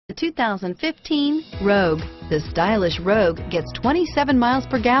The 2015 Rogue. The stylish Rogue gets 27 miles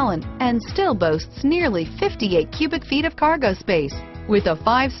per gallon and still boasts nearly 58 cubic feet of cargo space. With a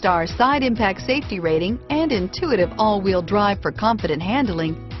 5-star side impact safety rating and intuitive all-wheel drive for confident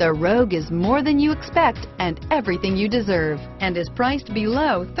handling, the Rogue is more than you expect and everything you deserve, and is priced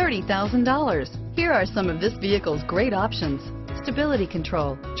below $30,000. Here are some of this vehicle's great options: stability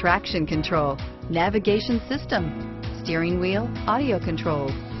control, traction control, navigation system, steering wheel audio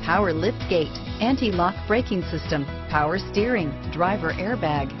controls, power liftgate, anti-lock braking system, power steering, driver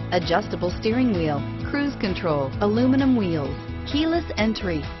airbag, adjustable steering wheel, cruise control, aluminum wheels, keyless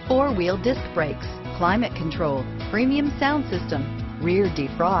entry, 4-wheel disc brakes, climate control, premium sound system, rear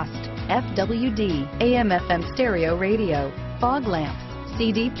defrost, FWD, AM/FM stereo radio, fog lamps,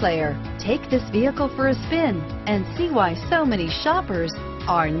 CD player. Take this vehicle for a spin and see why so many shoppers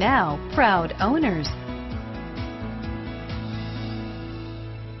are now proud owners.